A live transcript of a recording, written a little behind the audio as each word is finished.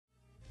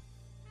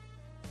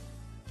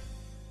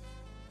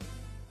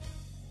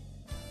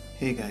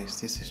Hey guys,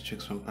 this is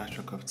Chicks from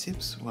Patrick of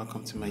Tips.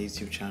 Welcome to my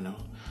YouTube channel.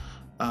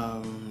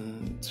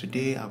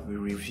 Today I'll be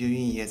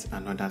reviewing yet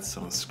another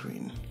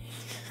sunscreen.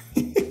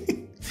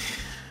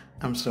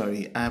 I'm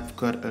sorry, I've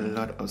got a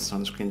lot of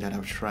sunscreen that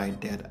I've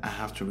tried that I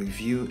have to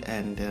review,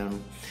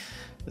 and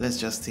let's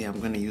just say I'm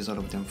going to use all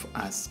of them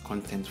as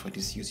content for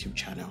this YouTube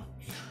channel.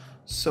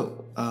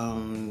 So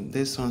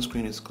this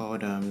sunscreen is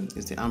called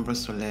is the Ambre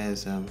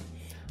Solaire's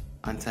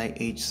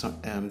anti-age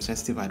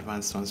sensitive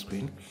advanced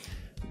sunscreen,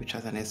 which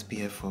has an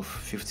SPF of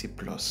 50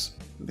 plus.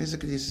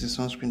 Basically, this is a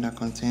sunscreen that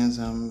contains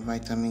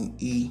vitamin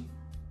E,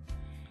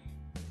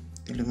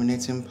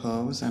 illuminating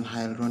pores, and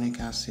hyaluronic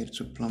acid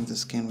to plump the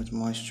skin with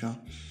moisture.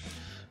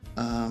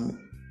 One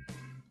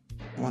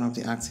of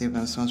the active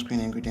and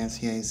sunscreen ingredients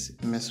here is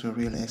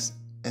Mesoryl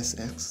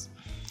SX.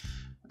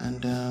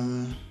 And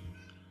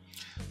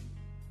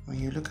when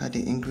you look at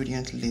the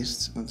ingredient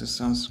list of the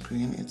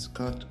sunscreen, it's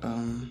got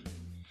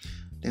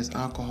there's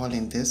alcohol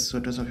in this, so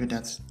those of you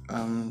that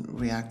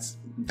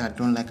that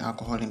don't like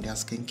alcohol in their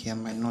skincare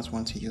might not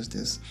want to use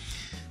this.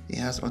 It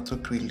has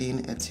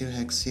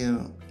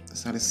𝐏𝐥𝐞𝐚𝐬𝐞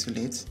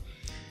𝐋𝐈𝐊𝐴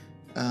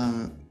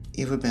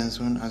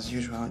𝐬𝐴 as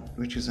usual,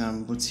 which is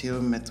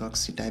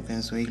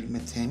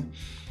𝐏𝐴𝐥𝐴.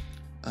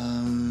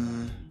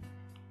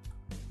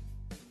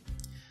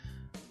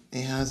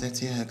 It has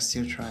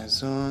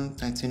𝐡𝐞𝐥𝐻𝐿,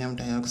 titanium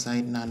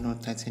dioxide, nano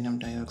titanium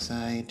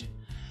dioxide,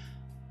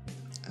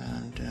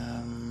 and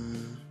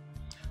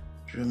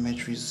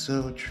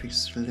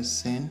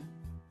𝐓𝐴𝐥𝐿𝐶.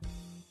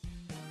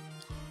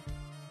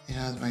 It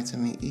has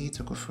vitamin E,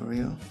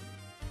 tocopherol,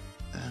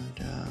 and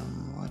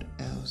what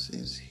else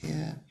is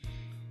here?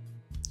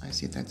 I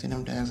see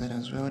titanium dioxide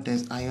as well.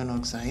 There's iron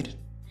oxide,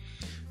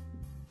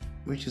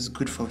 which is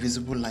good for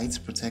visible light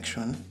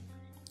protection,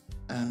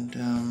 and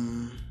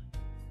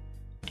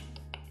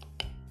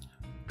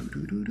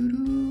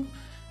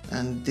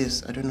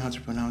this, I don't know how to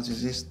pronounce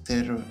this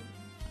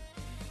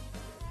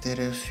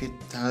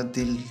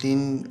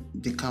terephthalidine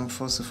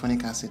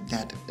decamphosphonic acid.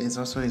 That is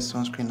also a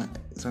sunscreen.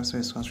 It's also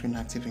a sunscreen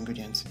active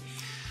ingredient.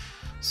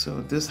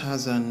 So this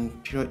has a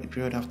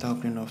period after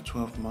opening of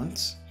 12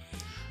 months.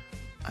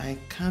 I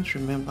can't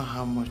remember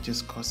how much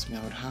this cost me.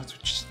 I would have to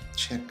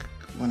check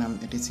when I'm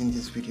editing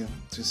this video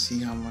to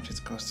see how much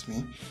it cost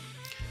me.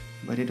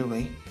 But either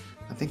way,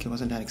 I think it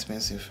wasn't that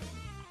expensive,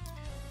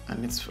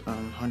 and it's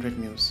 100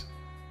 mils.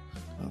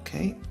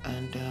 Okay,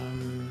 and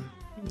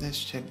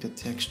let's check the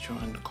texture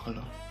and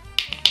color.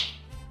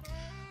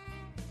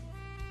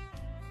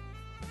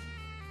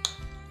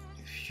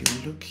 If you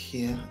look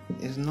here,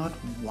 it's not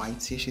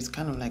whitish. It's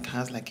kind of like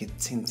has like a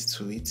tint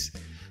to it,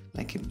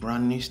 like a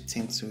brownish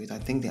tint to it. I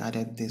think they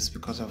added this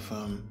because of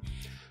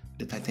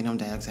the titanium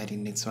dioxide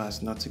in it, so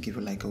as not to give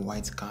it like a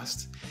white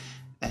cast.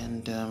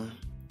 And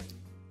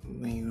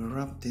when you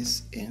rub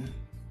this in,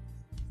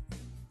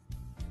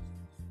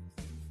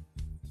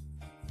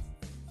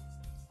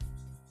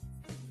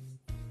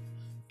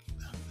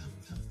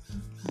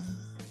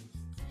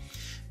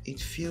 it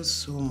feels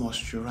so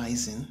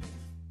moisturizing.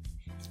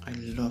 I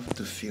love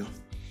the feel.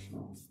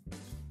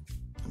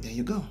 There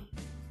you go.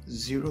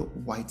 Zero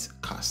white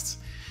cast.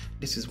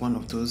 This is one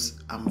of those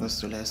Ambre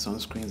Solaire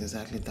sunscreens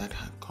exactly that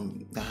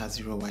has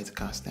zero white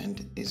cast,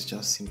 and it's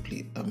just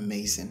simply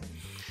amazing.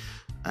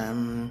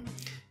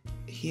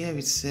 Here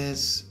it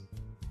says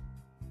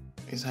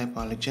it's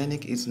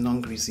hypoallergenic, it's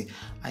non-greasy.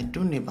 I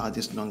don't know about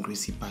this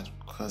non-greasy part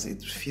because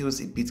it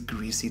feels a bit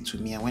greasy to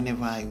me, and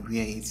whenever I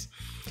wear it,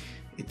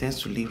 it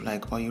tends to leave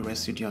like oil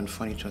residue on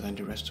furniture and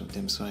the rest of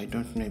them. So I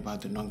don't know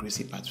about the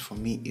non-greasy part. For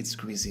me, it's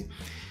greasy.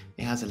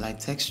 It has a light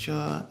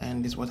texture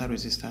and is water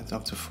resistant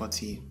up to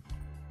 40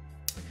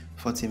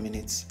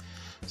 minutes.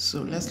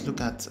 So let's look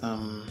at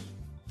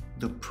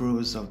the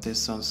pros of this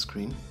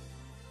sunscreen.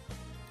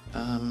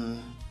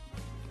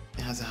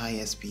 It has a high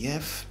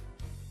SPF.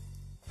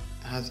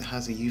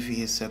 Has a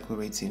UVA circle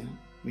rating,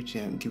 which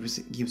gives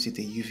it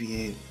a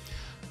UVA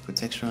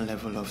protection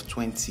level of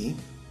 20.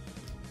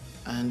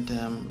 And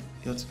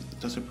it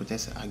also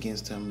protects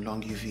against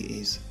long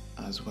UVAs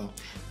as well.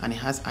 And it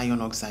has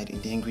iron oxide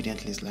in the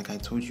ingredient list, like I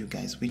told you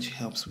guys, which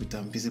helps with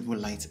visible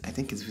light. I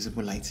think it's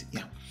visible light,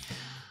 yeah.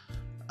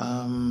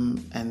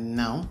 And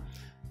now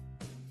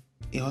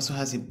it also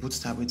has a boot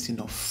star rating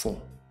of 4.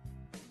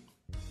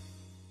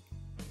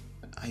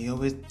 I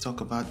always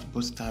talk about the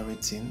boot star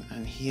rating,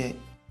 and here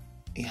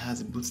it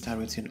has a boot star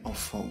rating of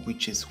 4,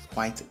 which is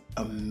quite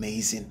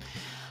amazing.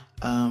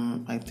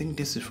 I think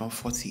this is from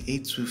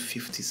 48 to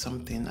 50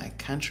 something. I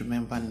can't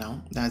remember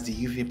now. That's the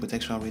UVA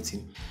protection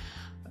rating.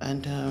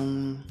 And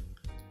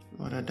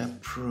what other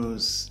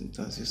pros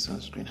does this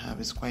sunscreen have?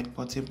 It's quite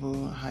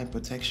portable, high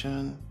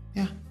protection.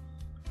 Yeah,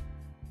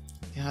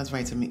 it has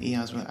vitamin E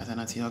as well as an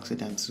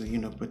antioxidant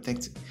to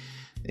protect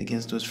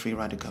against those free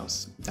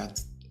radicals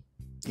that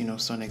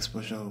sun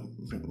exposure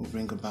will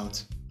bring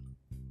about.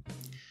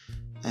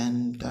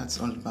 And that's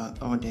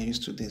all there is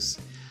to this.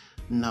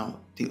 Now,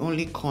 the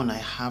only con I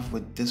have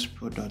with this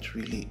product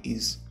really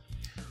is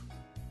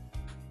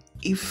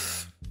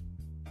if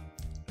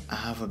I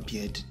have a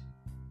beard,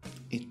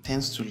 it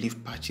tends to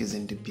leave patches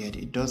in the beard.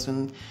 It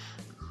doesn't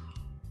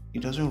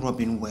it doesn't rub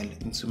in well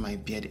into my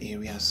beard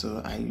area,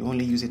 so I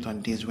only use it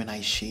on days when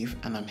I shave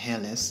and I'm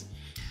hairless.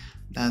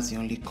 That's the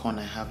only con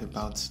I have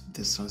about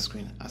this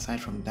sunscreen.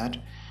 Aside from that,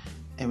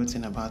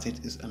 everything about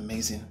it is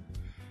amazing.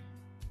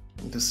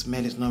 The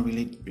smell is not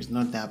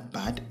that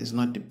bad. It's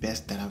not the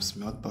best that I've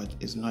smelled, but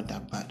it's not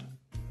that bad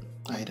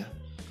either.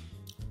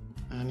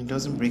 And it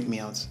doesn't break me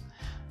out.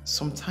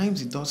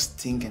 Sometimes it does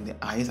sting in the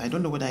eyes. I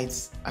don't know whether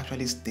it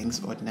actually stings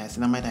or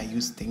niacinamide I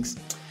use stings.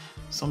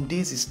 Some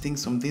days it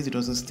stings, some days it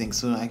doesn't stink.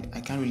 So I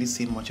can't really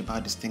say much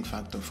about the stink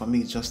factor. For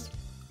me, it's just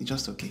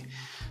okay.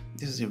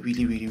 This is a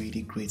really, really,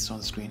 really great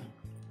sunscreen.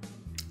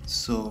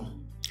 So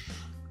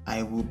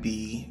I will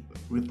be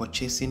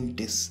repurchasing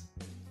this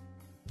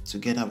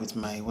together with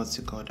my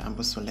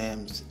Ambre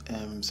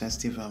Solaire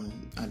sensitive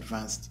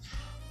advanced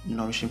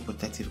nourishing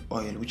protective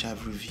oil, which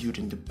I've reviewed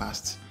in the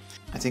past.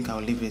 I think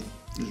I'll leave a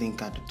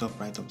link at the top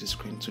right of the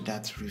screen to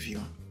that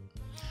review.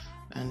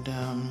 And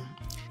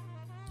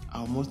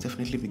I'll most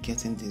definitely be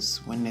getting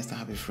this when next I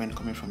have a friend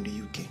coming from the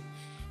UK,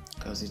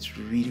 because it's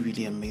really,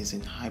 really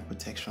amazing. High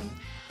protection.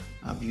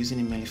 I'll be using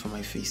it mainly for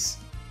my face,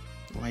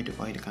 while the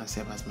oil can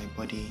serve as my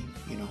body,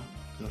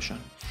 lotion.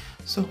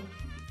 So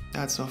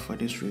that's all for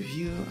this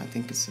review. I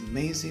think it's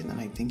amazing, and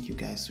I think you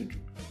guys should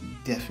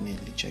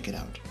definitely check it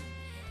out.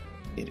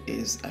 It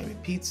is, I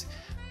repeat,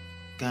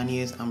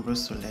 Garnier's Ambre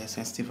Solaire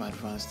Sensitive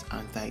Advanced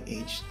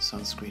Anti-Age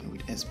Sunscreen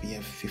with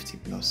SPF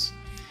 50+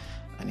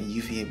 and a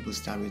UVA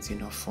booster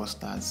rating of 4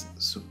 stars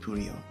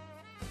superior,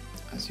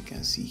 as you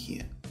can see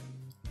here.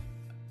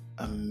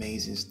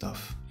 Amazing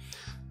stuff.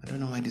 I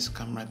don't know why this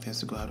camera tends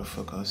to go out of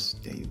focus.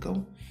 There you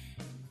go.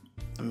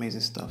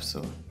 Amazing stuff.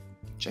 So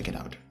check it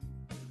out.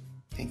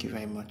 Thank you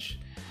very much.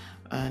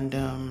 And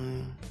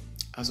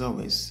as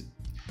always,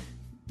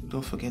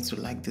 don't forget to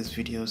like this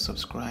video,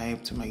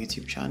 subscribe to my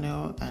YouTube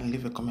channel, and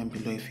leave a comment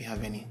below if you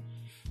have any.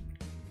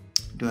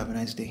 Do have a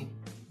nice day.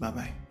 Bye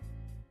bye.